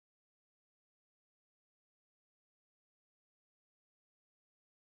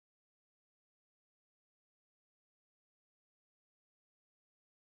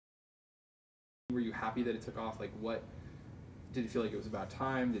Were you happy that it took off? Like, what did it feel like it was about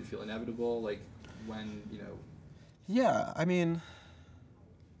time? Did it feel inevitable? Like, when, you know? Yeah, I mean,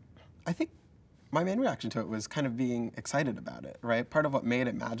 I think my main reaction to it was kind of being excited about it, right? Part of what made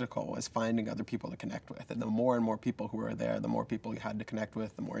it magical was finding other people to connect with. And the more and more people who were there, the more people you had to connect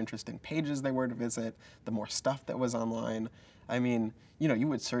with, the more interesting pages they were to visit, the more stuff that was online. I mean, you know, you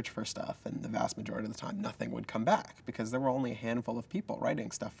would search for stuff, and the vast majority of the time, nothing would come back because there were only a handful of people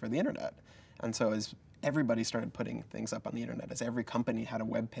writing stuff for the internet. And so as everybody started putting things up on the internet, as every company had a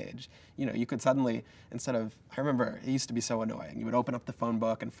web page, you know, you could suddenly, instead of, I remember it used to be so annoying. You would open up the phone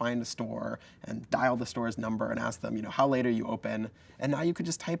book and find a store and dial the store's number and ask them, you know, how late are you open? And now you could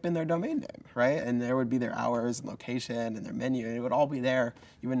just type in their domain name, right? And there would be their hours and location and their menu, and it would all be there.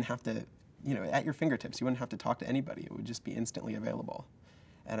 You wouldn't have to, you know, at your fingertips. You wouldn't have to talk to anybody. It would just be instantly available.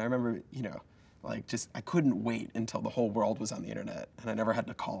 And I remember, you know, like just, I couldn't wait until the whole world was on the internet and I never had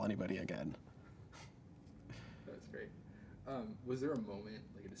to call anybody again. Was there a moment,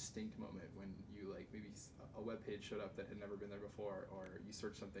 like a distinct moment, when you, like, maybe a web page showed up that had never been there before, or you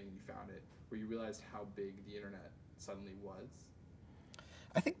searched something and you found it, where you realized how big the internet suddenly was?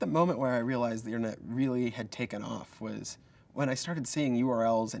 I think the moment where I realized the internet really had taken off was when I started seeing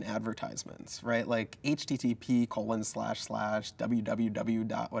URLs in advertisements, right? Like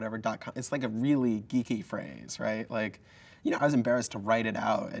http://www.whatever.com. It's like a really geeky phrase, right? Like, you know, I was embarrassed to write it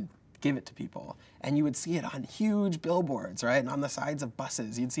out and give it to people. And you would see it on huge billboards, right? And on the sides of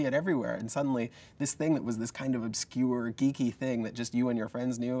buses. You'd see it everywhere. And suddenly, this thing that was this kind of obscure, geeky thing that just you and your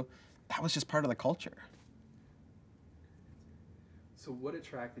friends knew, that was just part of the culture. So what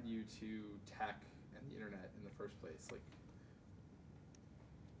attracted you to tech and the internet in the first place? Like,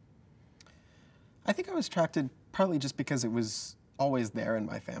 I think I was attracted partly just because it was always there in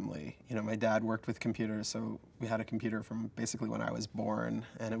my family. You know, my dad worked with computers, so we had a computer from basically when I was born,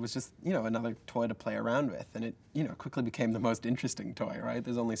 and it was just, you know, another toy to play around with, and it, you know, quickly became the most interesting toy, right?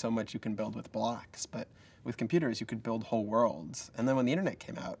 There's only so much you can build with blocks, but with computers you could build whole worlds. And then when the internet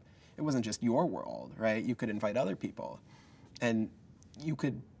came out, it wasn't just your world, right? You could invite other people, and you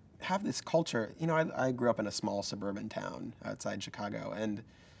could have this culture. You know, I grew up in a small suburban town outside Chicago, and,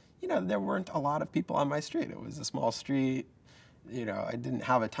 you know, there weren't a lot of people on my street. It was a small street. You know, I didn't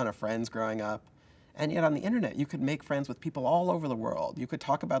have a ton of friends growing up. And yet on the internet, you could make friends with people all over the world. You could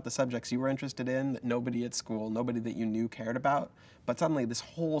talk about the subjects you were interested in that nobody at school, nobody that you knew cared about. But suddenly this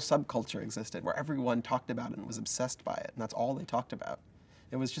whole subculture existed where everyone talked about it and was obsessed by it. And that's all they talked about.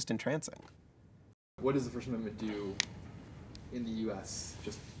 It was just entrancing. What does the First Amendment do in the U.S.,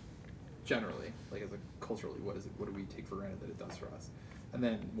 just generally, like as a culturally, what do we take for granted that it does for us? And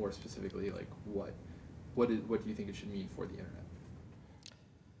then more specifically, like what do you think it should mean for the internet?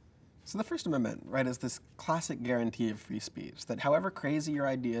 So the First Amendment, right, is this classic guarantee of free speech, that however crazy your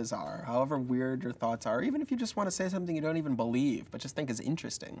ideas are, however weird your thoughts are, even if you just want to say something you don't even believe, but just think is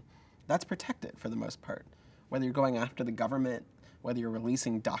interesting, that's protected for the most part. Whether you're going after the government, whether you're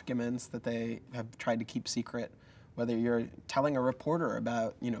releasing documents that they have tried to keep secret, whether you're telling a reporter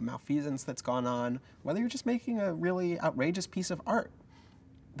about, you know, malfeasance that's gone on, whether you're just making a really outrageous piece of art.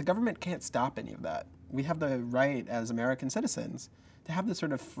 The government can't stop any of that. We have the right as American citizens to have this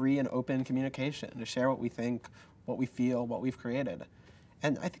sort of free and open communication, to share what we think, what we feel, what we've created.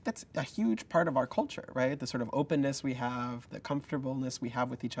 And I think that's a huge part of our culture, right? The sort of openness we have, the comfortableness we have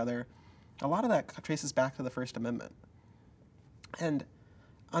with each other. A lot of that traces back to the First Amendment. And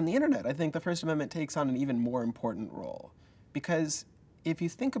on the internet, I think the First Amendment takes on an even more important role. Because if you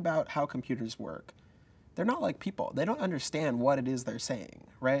think about how computers work, they're not like people. They don't understand what it is they're saying,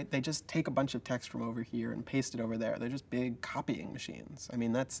 right? They just take a bunch of text from over here and paste it over there. They're just big copying machines. I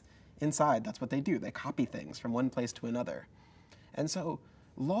mean, that's inside. That's what they do. They copy things from one place to another. And so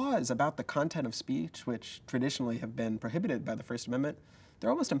laws about the content of speech, which traditionally have been prohibited by the First Amendment, they're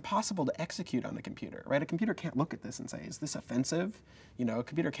almost impossible to execute on a computer, right? A computer can't look at this and say, is this offensive? You know, a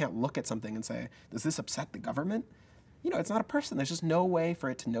computer can't look at something and say, does this upset the government? You know, it's not a person. There's just no way for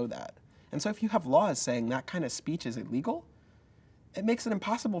it to know that. And so if you have laws saying that kind of speech is illegal, it makes it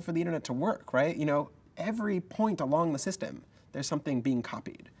impossible for the internet to work, right? You know, every point along the system, there's something being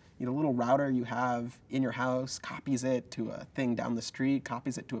copied. You know, a little router you have in your house copies it to a thing down the street,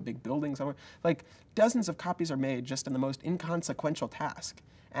 copies it to a big building somewhere. Like, dozens of copies are made just in the most inconsequential task.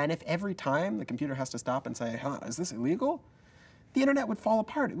 And if every time the computer has to stop and say, huh, is this illegal? The internet would fall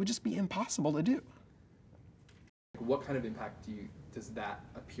apart. It would just be impossible to do. What kind of impact does that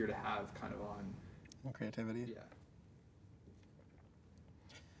appear to have kind of on creativity? Yeah.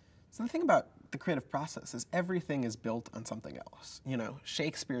 So the thing about the creative process is everything is built on something else. You know,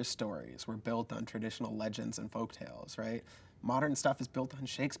 Shakespeare's stories were built on traditional legends and folktales, right? Modern stuff is built on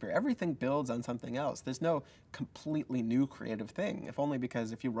Shakespeare. Everything builds on something else. There's no completely new creative thing, if only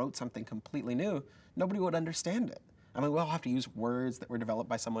because if you wrote something completely new, nobody would understand it. I mean, we all have to use words that were developed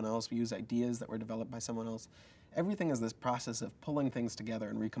by someone else. We use ideas that were developed by someone else. Everything is this process of pulling things together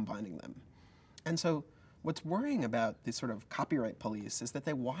and recombining them. And so what's worrying about this sort of copyright police is that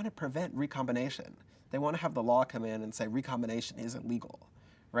they want to prevent recombination. They want to have the law come in and say recombination is illegal,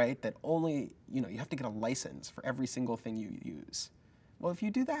 right? That only, you have to get a license for every single thing you use. Well, if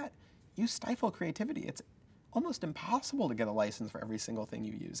you do that, you stifle creativity. It's almost impossible to get a license for every single thing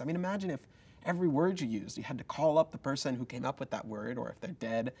you use. I mean, imagine if every word you used, you had to call up the person who came up with that word, or if they're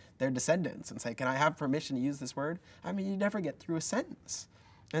dead, their descendants, and say, can I have permission to use this word? I mean, you never get through a sentence.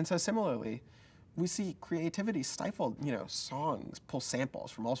 And so similarly, we see creativity stifled, songs pull samples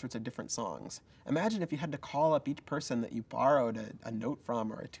from all sorts of different songs. Imagine if you had to call up each person that you borrowed a note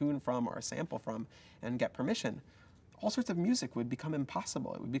from, or a tune from, or a sample from, and get permission. All sorts of music would become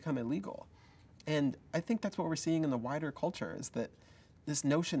impossible. It would become illegal. And I think that's what we're seeing in the wider culture, is that this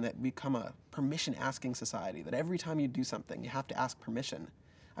notion that we become a permission-asking society, that every time you do something, you have to ask permission.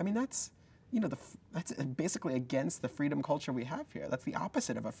 I mean, that's basically against the freedom culture we have here. That's the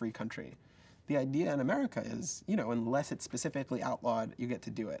opposite of a free country. The idea in America is, unless it's specifically outlawed, you get to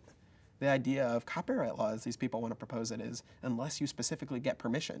do it. The idea of copyright law, as these people want to propose it, is unless you specifically get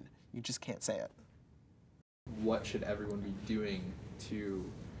permission, you just can't say it. What should everyone be doing to,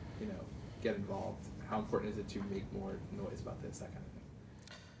 get involved? How important is it to make more noise about this, that kind of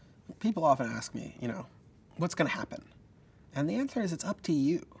thing? People often ask me, what's going to happen? And the answer is it's up to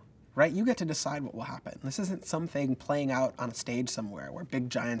you. Right? You get to decide what will happen. This isn't something playing out on a stage somewhere where big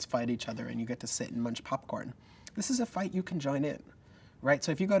giants fight each other and you get to sit and munch popcorn. This is a fight you can join in, right?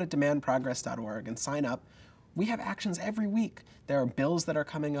 So if you go to demandprogress.org and sign up, we have actions every week. There are bills that are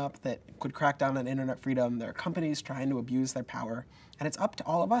coming up that could crack down on internet freedom. There are companies trying to abuse their power, and it's up to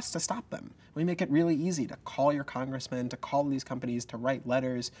all of us to stop them. We make it really easy to call your congressman, to call these companies, to write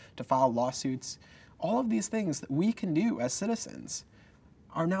letters, to file lawsuits. All of these things that we can do as citizens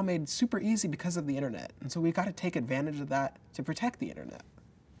are now made super easy because of the internet. And so we've got to take advantage of that to protect the internet.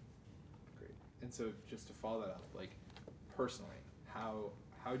 Great. And so just to follow that up, personally, how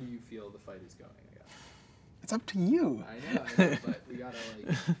do you feel the fight is going, I guess? It's up to you. I know, but we gotta,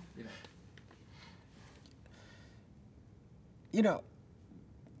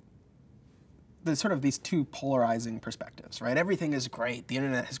 There's sort of these two polarizing perspectives, right? Everything is great. The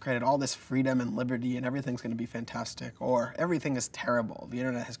internet has created all this freedom and liberty, and everything's going to be fantastic. Or everything is terrible. The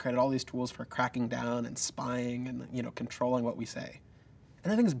internet has created all these tools for cracking down and spying and controlling what we say.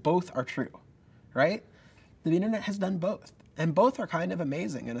 And I think both are true, right? The internet has done both, and both are kind of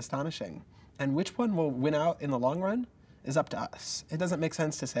amazing and astonishing. And which one will win out in the long run is up to us. It doesn't make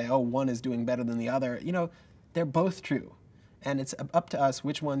sense to say, oh, one is doing better than the other. They're both true. And it's up to us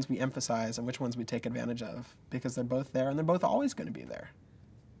which ones we emphasize and which ones we take advantage of, because they're both there and they're both always going to be there.